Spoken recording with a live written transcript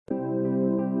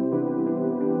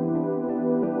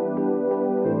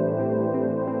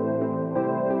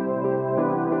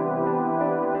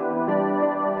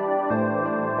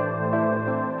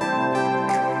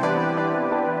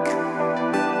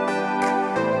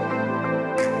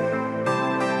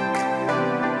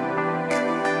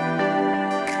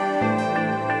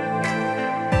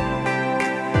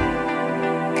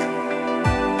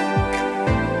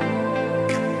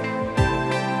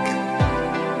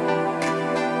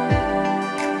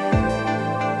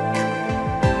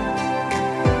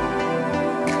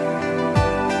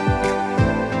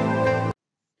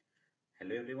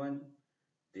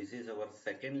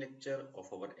second lecture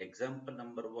of our example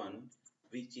number 1,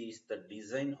 which is the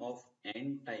design of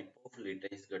N type of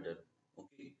lattice girder.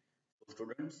 Okay, so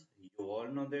students, you all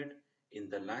know that in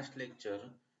the last lecture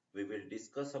we will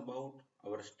discuss about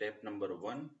our step number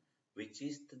 1, which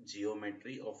is the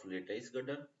geometry of lattice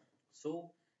girder.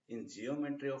 So in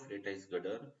geometry of lattice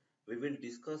girder, we will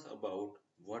discuss about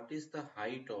what is the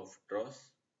height of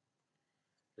truss,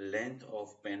 length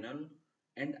of panel,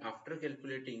 and after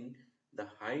calculating the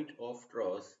height of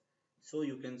truss, so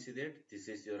you can see that this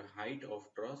is your height of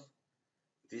truss,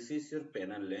 this is your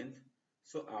panel length.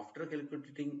 So after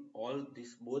calculating all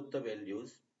these both the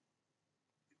values,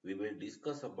 we will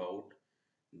discuss about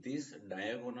this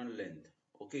diagonal length.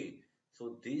 Okay,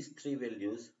 so these three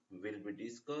values will be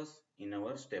discussed in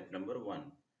our step number 1.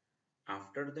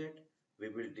 After that, we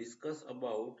will discuss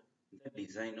about the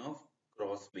design of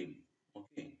cross beam.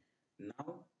 Okay,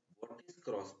 now what is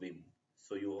cross beam?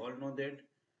 So you all know that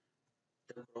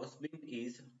the cross beam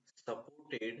is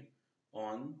supported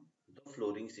on the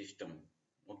flooring system.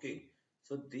 Okay,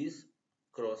 so this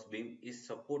cross beam is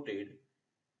supported.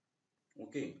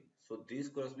 Okay, so this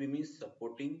cross beam is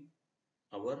supporting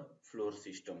our floor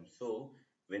system. So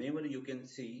whenever you can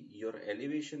see your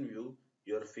elevation view,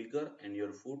 your figure and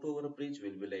your foot over bridge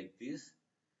will be like this.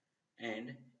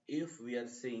 And if we are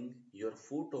seeing your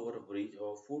foot over bridge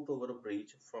or foot over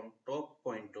bridge from top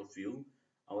point of view,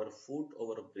 our foot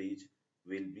over bridge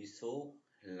will be so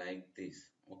like this.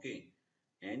 Okay,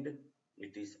 and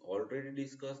it is already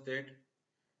discussed that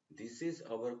this is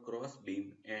our cross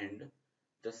beam, and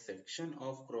the section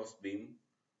of cross beam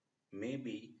may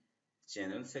be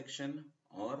channel section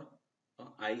or a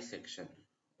I section.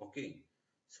 Okay,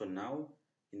 so now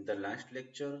in the last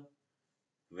lecture,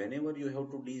 whenever you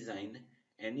have to design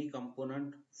any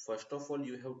component, first of all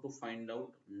you have to find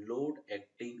out load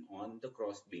acting on the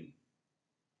cross beam.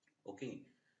 Okay,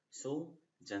 so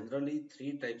generally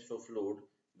three types of load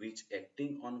which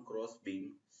acting on cross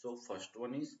beam. So first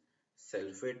one is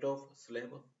sulfate of slab,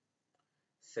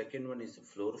 second one is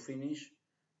floor finish,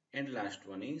 and last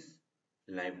one is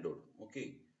live load.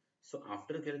 Okay, so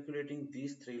after calculating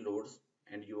these three loads,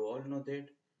 and you all know that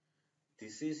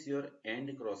this is your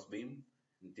end cross beam,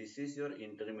 this is your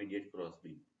intermediate cross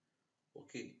beam.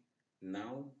 Okay,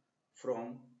 now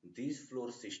from this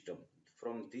floor system,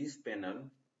 from this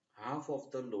panel, half of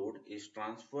the load is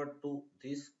transferred to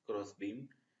this cross beam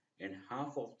and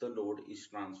half of the load is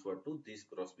transferred to this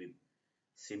cross beam.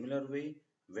 Similar way,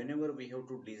 whenever we have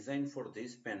to design for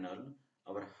this panel,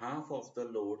 our half of the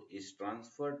load is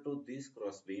transferred to this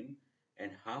cross beam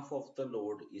and half of the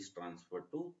load is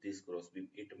transferred to this cross beam.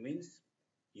 It means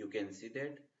you can see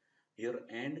that your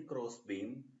end cross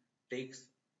beam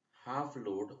takes half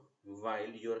load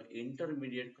while your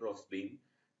intermediate cross beam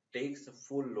takes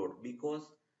full load, because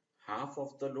half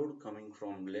of the load coming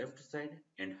from left side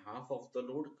and half of the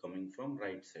load coming from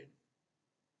right side.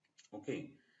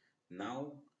 Okay,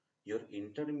 now your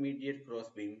intermediate cross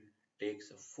beam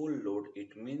takes full load.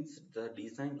 It means the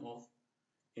design of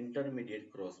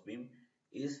intermediate cross beam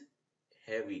is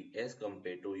heavy as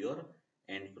compared to your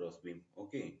end cross beam.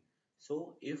 Okay,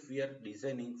 so if we are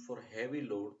designing for heavy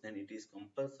load, then it is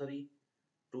compulsory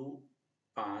to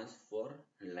pass for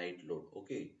light load.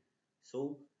 Okay,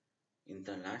 so in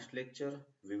the last lecture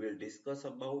we will discuss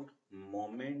about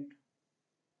moment,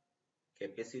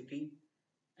 capacity,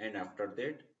 and after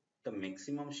that the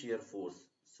maximum shear force.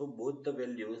 So both the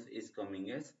values is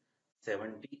coming as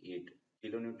 78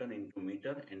 kilonewton into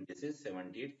meter, and this is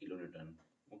 78 kilonewton.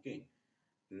 Okay,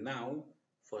 now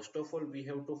first of all we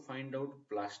have to find out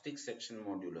plastic section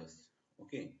modulus.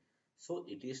 Okay, so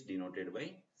it is denoted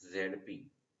by ZP.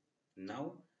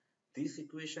 Now this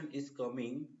equation is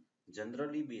coming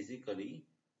generally basically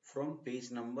from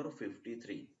page number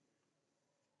 53.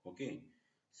 Okay,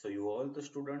 so you all the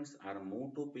students are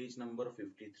moved to page number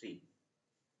 53,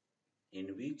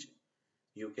 in which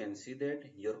you can see that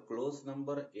your clause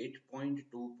number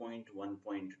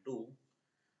 8.2.1.2,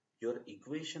 your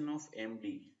equation of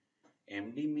MD.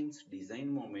 MD means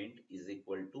design moment is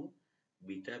equal to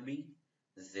beta B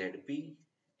ZP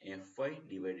Fy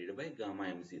divided by gamma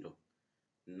M0.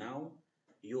 Now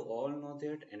you all know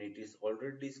that, and it is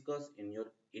already discussed in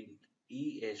your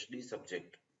EHD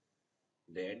subject,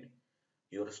 that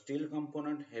your steel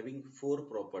component having four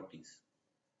properties.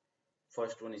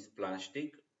 First one is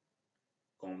plastic,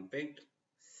 compact,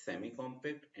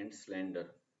 semi-compact, and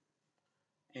slender.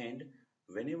 And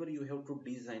whenever you have to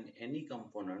design any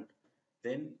component,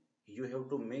 then you have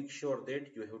to make sure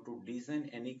that you have to design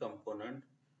any component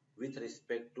with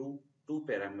respect to two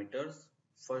parameters.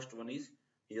 First one is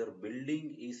your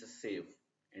building is safe,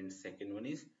 and second one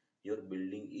is your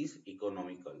building is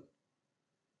economical.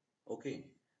 Okay,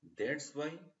 that's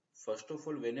why first of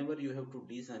all, whenever you have to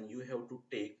design, you have to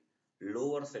take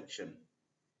lower section,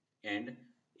 and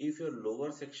if your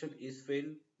lower section is fail,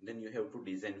 then you have to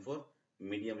design for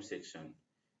medium section.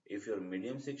 If your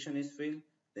medium section is fail,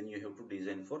 then you have to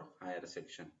design for higher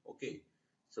section. Okay,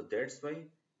 so that's why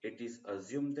it is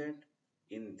assumed that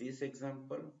in this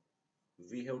example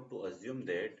we have to assume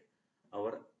that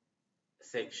our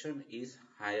section is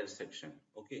higher section.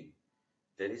 Okay,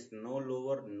 there is no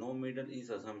lower, no middle is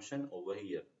assumption over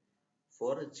here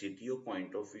for a GTO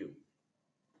point of view.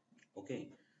 Okay,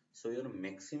 so your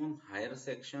maximum higher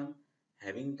section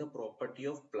having the property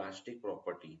of plastic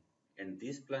property, and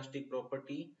this plastic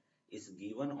property is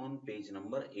given on page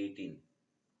number 18.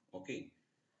 Okay,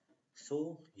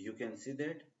 so you can see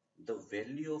that the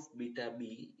value of beta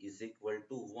B is equal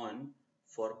to 1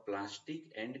 for plastic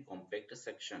and compact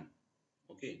section.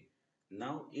 Okay,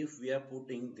 now if we are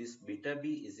putting this beta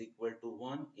B is equal to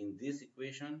 1 in this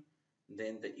equation,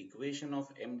 then the equation of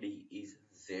MD is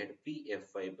ZP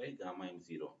Fy by gamma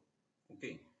M0.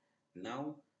 Okay,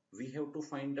 now we have to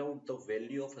find out the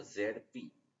value of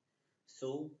ZP.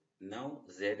 So now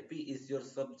ZP is your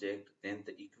subject, then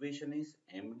the equation is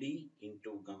MD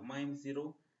into gamma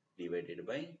M0 divided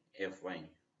by Fy.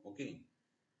 Okay,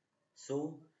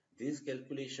 so this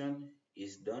calculation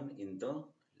is done in the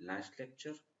last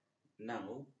lecture.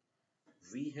 Now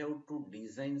we have to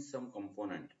design some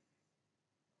component.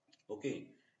 Okay,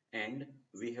 and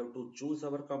we have to choose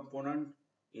our component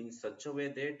in such a way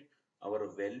that our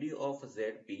value of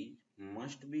ZP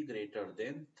must be greater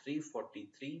than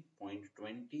 343.20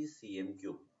 cm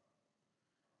cube.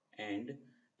 And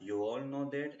you all know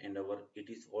that, and it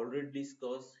is already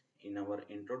discussed in our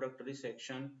introductory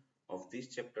section of this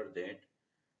chapter, that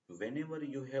whenever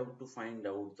you have to find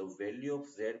out the value of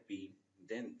ZP,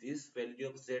 then this value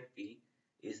of ZP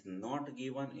is not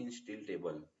given in steel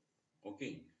table.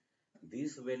 Okay,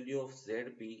 this value of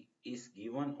ZP is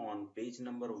given on page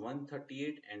number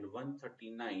 138 and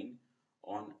 139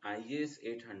 on IS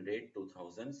 800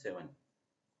 2007.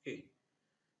 Okay,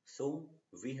 so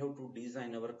we have to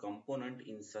design our component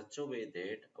in such a way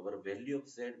that our value of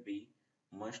ZB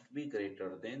must be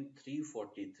greater than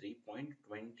 343.20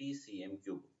 cm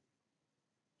cube.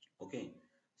 Okay,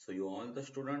 so you all the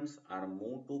students are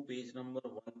moved to page number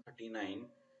 139.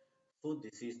 So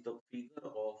this is the figure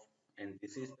of, and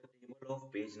this is the table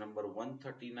of page number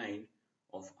 139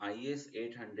 of IS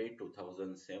 800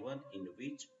 2007, in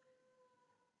which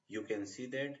you can see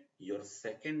that your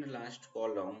second last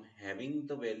column having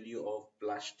the value of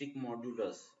plastic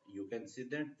modulus, you can see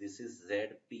that this is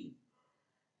ZP,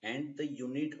 and the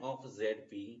unit of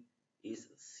ZP is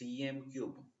cm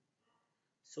cube.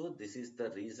 So this is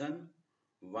the reason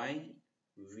why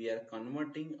we are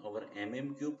converting our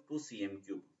mm cube to cm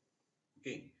cube.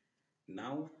 Okay,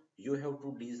 now you have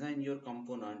to design your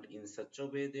component in such a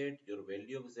way that your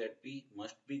value of ZP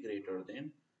must be greater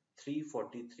than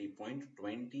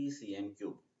 343.20 cm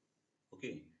cube.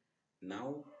 Okay,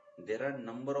 now there are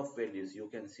number of values. You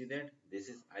can see that this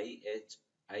is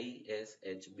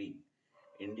ISHB,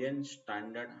 Indian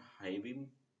Standard High Beam,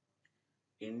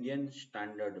 Indian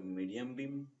Standard Medium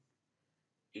Beam,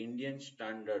 Indian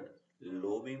Standard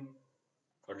Low Beam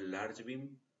or Large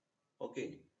Beam.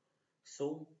 Okay,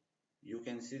 so you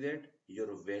can see that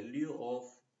your value of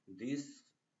this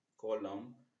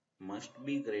column must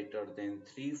be greater than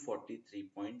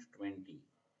 343.20.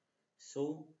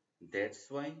 So that's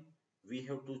why we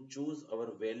have to choose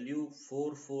our value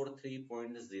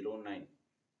 443.09.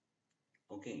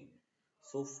 Okay,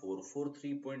 so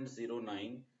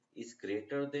 443.09 is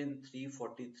greater than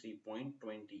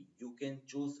 343.20. You can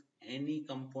choose any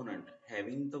component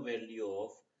having the value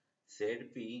of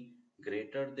ZP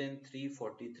greater than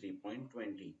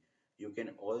 343.20. You can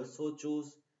also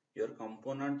choose your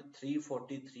component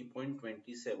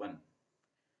 343.27.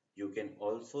 You can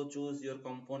also choose your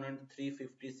component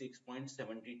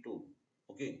 356.72.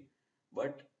 Okay,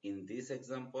 but in this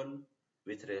example,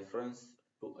 with reference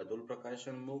to Atul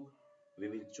Prakashan book, we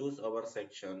will choose our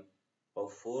section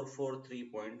of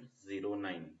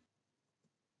 443.09.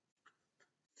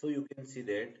 So you can see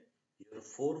that your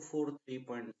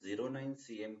 443.09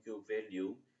 cm cube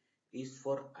value is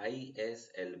for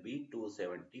ISLB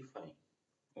 275.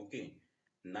 Okay,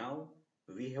 now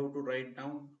we have to write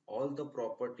down all the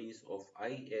properties of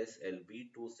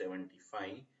ISLB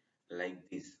 275 like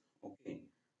this. Okay,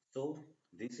 so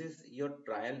this is your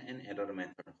trial and error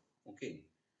method. Okay,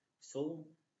 so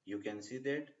you can see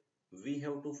that we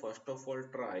have to first of all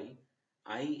try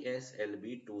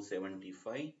ISLB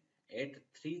 275 at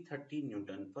 330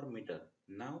 Newton per meter.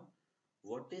 Now,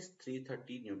 what is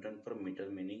 330 Newton per meter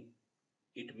meaning?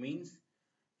 It means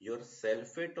your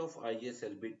sulfate of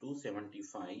ISLB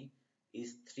 275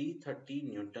 is 330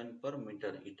 Newton per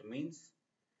meter. It means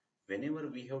whenever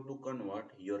we have to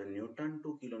convert your Newton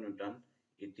to kilonewton,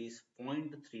 it is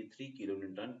 0.33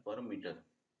 kilonewton per meter.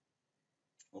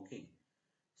 Okay,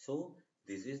 so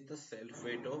this is the self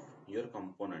weight of your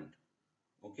component.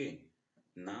 Okay,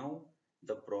 now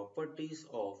the properties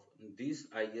of this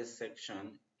IS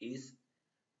section is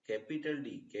capital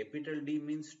D. Capital D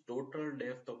means total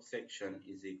depth of section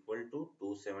is equal to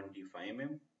 275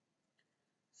 mm.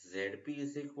 ZP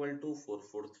is equal to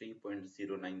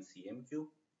 443.09 cm cube.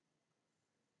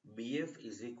 BF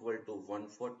is equal to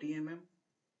 140 mm.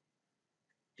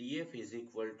 TF is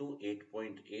equal to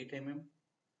 8.8 mm.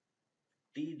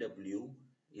 TW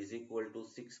is equal to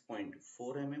 6.4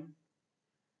 mm.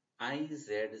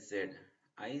 IZZ.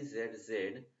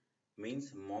 IZZ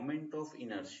means moment of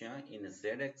inertia in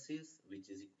z-axis, which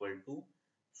is equal to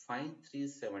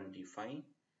 5375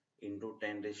 into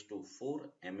 10 raised to 4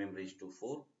 mm raised to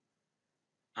 4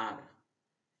 R.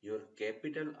 Your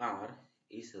capital R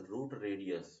is root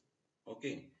radius.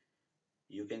 Okay,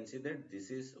 you can see that this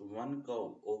is one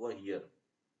curve over here.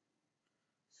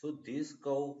 So this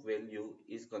curve value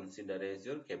is considered as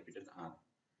your capital R,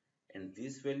 and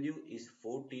this value is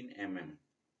 14 mm.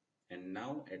 And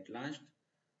now at last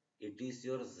it is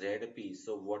your ZP.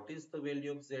 So what is the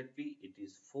value of ZP? It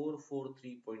is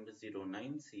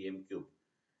 443.09 cm cube,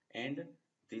 and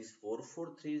this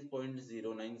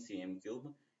 443.09 cm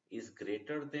cube is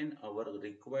greater than our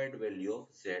required value of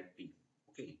ZP.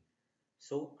 Okay,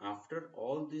 so after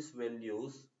all these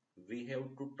values we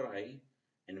have to try,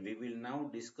 and we will now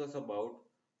discuss about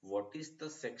what is the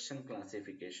section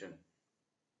classification.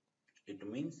 It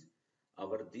means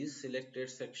our this selected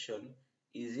section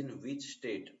is in which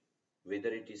state, whether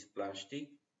it is plastic,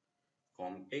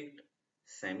 compact,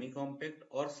 semi-compact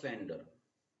or slender.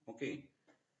 Okay,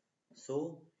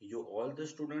 so you all the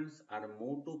students are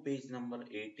moved to page number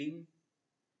 18,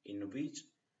 in which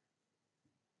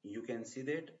you can see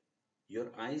that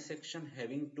your I section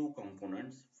having two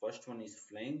components. First one is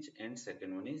flange and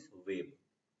second one is web.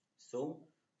 So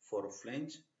for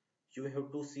flange, you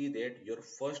have to see that your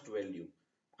first value,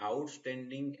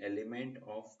 outstanding element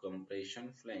of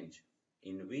compression flange,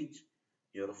 in which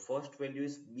your first value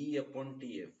is B upon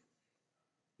TF.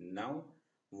 Now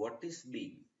what is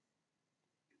B?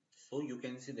 So you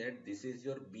can see that this is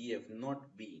your BF,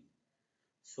 not B.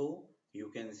 So you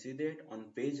can see that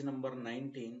on page number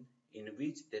 19, in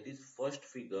which there is first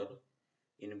figure,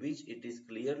 in which it is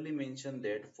clearly mentioned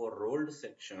that for rolled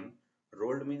section,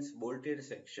 rolled means bolted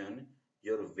section,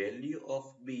 your value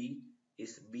of B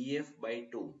is BF by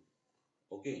 2.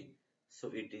 Okay,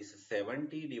 so it is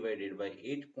 70 divided by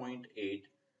 8.8,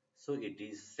 so it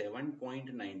is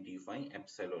 7.95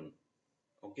 epsilon.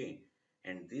 Okay,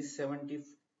 and this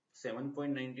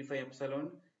 77.95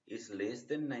 epsilon is less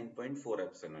than 9.4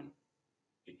 epsilon.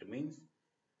 It means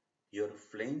your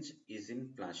flange is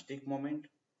in plastic moment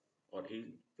or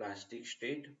in plastic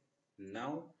state.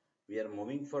 Now we are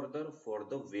moving further for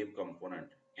the wave component,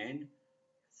 and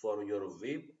for your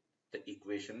wave the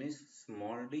equation is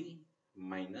small d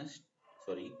minus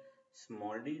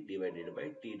small d divided by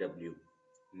TW.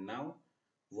 Now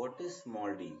what is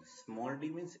small d? Small d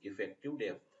means effective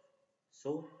depth.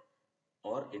 So,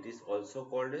 or it is also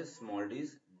called as small d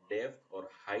is depth or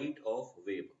height of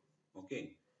wave.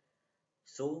 Okay,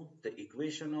 so the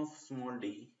equation of small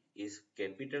d is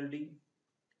capital D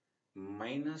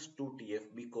minus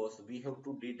 2TF, because we have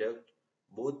to deduct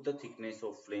both the thickness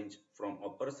of flange from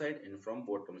upper side and from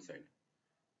bottom side.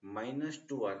 Minus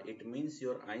 2R, it means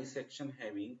your I section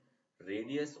having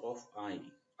radius of I,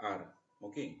 R.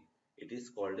 Okay, it is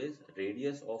called as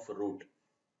radius of root.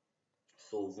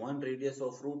 So one radius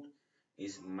of root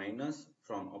is minus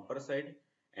from upper side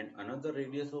and another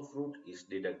radius of root is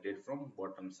deducted from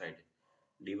bottom side,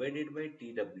 divided by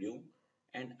TW,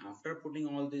 and after putting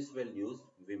all these values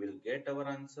we will get our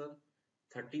answer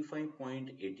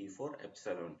 35.84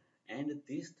 epsilon, and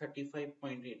this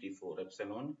 35.84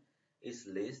 epsilon is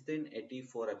less than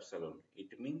 84 epsilon.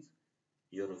 It means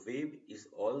your wave is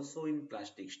also in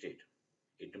plastic state.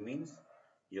 It means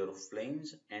your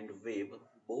flange and wave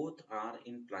both are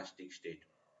in plastic state.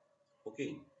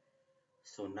 Okay,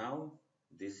 so now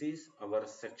this is our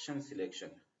section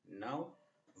selection. Now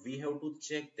we have to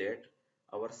check that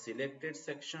our selected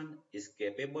section is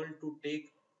capable to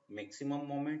take maximum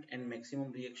moment and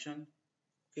maximum reaction.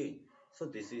 Okay, so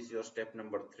this is your step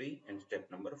number 3 and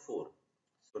step number 4.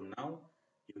 So now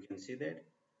you can see that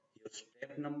your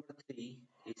step number 3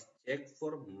 is check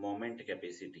for moment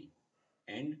capacity.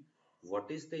 And what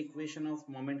is the equation of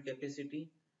moment capacity?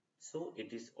 So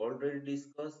it is already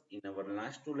discussed in our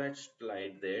last to last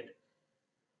slide that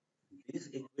this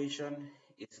equation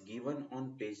is given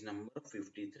on page number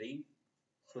 53.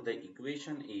 So the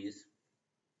equation is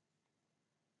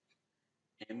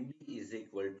MD is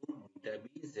equal to beta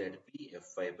B ZP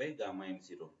Fy by gamma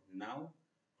M0. Now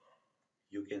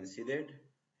you can see that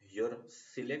your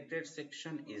selected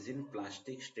section is in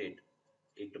plastic state.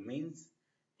 It means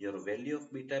your value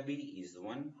of beta B is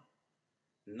 1.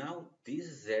 Now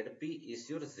this ZP is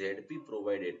your ZP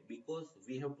provided because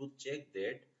we have to check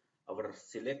that our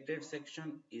selected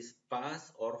section is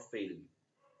pass or fail.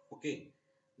 Okay,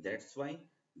 that's why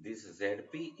this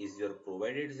ZP is your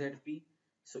provided ZP.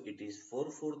 So it is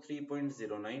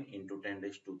 443.09 into 10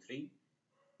 raised to 3.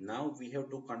 Now we have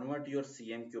to convert your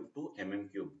cm cube to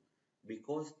mm cube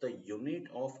because the unit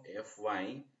of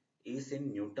Fy is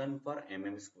in Newton per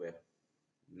mm square.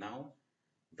 Now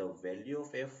the value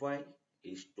of Fy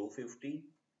is 250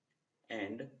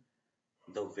 and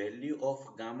the value of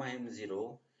gamma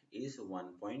m0 is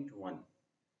 1.1.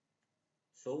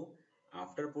 So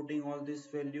after putting all this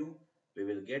value, we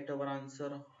will get our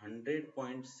answer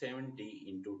 100.70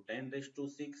 into 10 raised to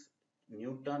 6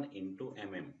 Newton into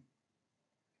mm.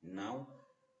 Now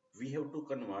we have to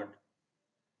convert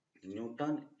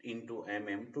Newton into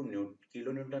mm to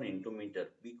kilonewton into meter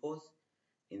because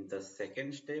in the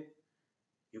second step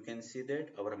you can see that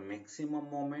our maximum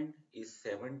moment is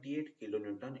 78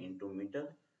 kilonewton into meter.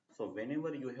 So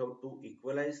whenever you have to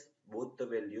equalize both the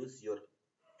values, your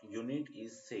unit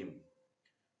is same.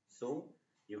 So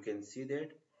you can see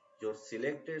that your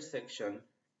selected section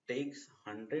takes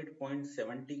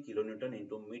 100.70 kilonewton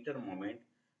into meter moment,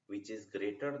 which is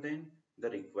greater than the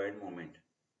required moment.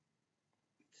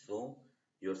 So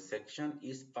your section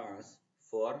is passed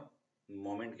for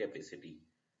moment capacity.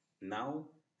 Now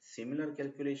similar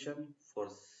calculation for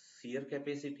shear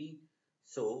capacity.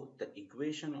 So the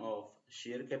equation of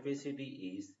shear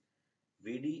capacity is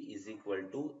Vd is equal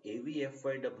to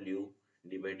AVFYW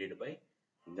divided by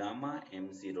gamma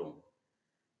m0.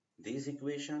 This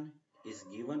equation is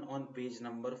given on page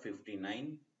number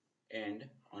 59 and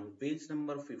on page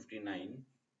number 59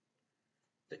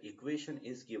 the equation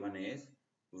is given as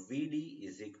Vd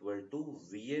is equal to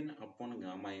Vn upon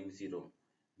gamma m0.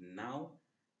 Now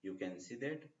you can see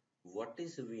that what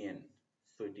is Vn?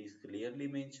 So it is clearly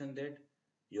mentioned that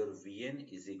your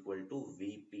Vn is equal to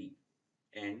Vp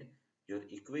and your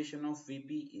equation of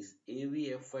Vp is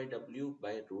AVFIW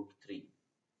by root 3.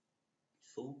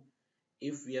 So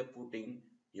if we are putting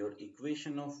your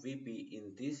equation of Vp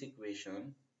in this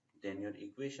equation, then your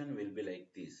equation will be like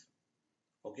this.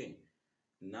 Okay.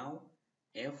 Now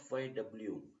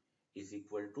FYW is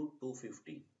equal to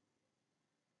 250.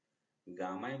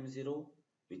 Gamma M0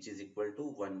 which is equal to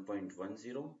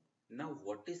 1.10. Now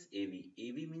what is AV?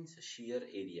 AV means shear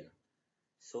area.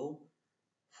 So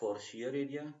for shear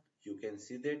area, you can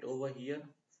see that over here,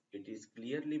 it is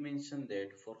clearly mentioned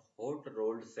that for hot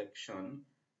rolled section,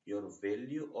 your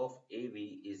value of AV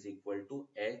is equal to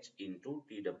H into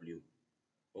TW.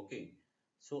 Okay.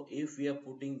 So if we are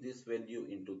putting this value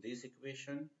into this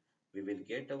equation, we will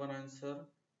get our answer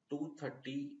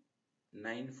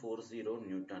 23940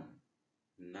 Newton.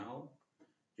 Now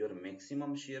your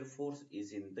maximum shear force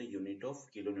is in the unit of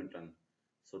kilonewton.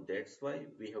 So that's why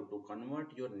we have to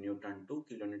convert your Newton to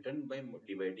kilonewton by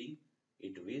dividing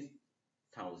it with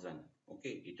 1000.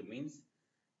 Okay, it means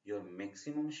your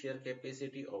maximum shear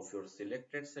capacity of your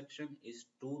selected section is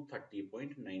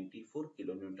 230.94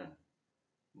 kilonewton.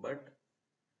 But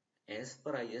as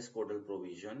per IS codal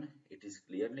provision, it is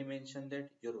clearly mentioned that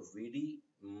your Vd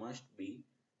must be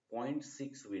zero point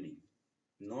 0.6 Vd,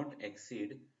 not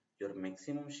exceed your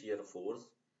maximum shear force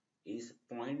is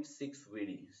 0 0.6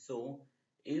 Vd. So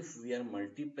if we are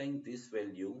multiplying this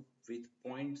value with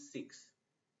 0.6,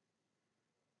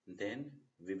 then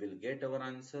we will get our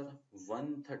answer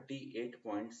 138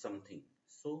 point something.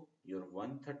 So your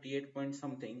 138 point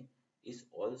something is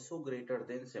also greater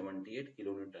than 78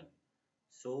 kilonewton.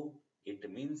 So it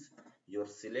means your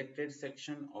selected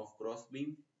section of cross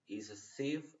beam is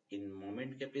safe in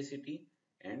moment capacity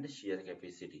and shear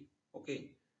capacity.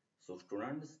 Okay. So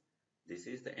students, this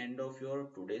is the end of your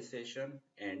today's session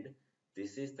and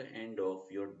this is the end of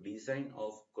your design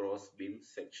of cross beam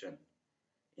section.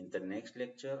 In the next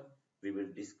lecture, we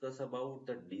will discuss about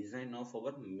the design of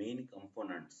our main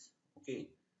components. Okay.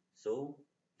 So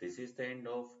this is the end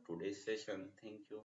of today's session. Thank you.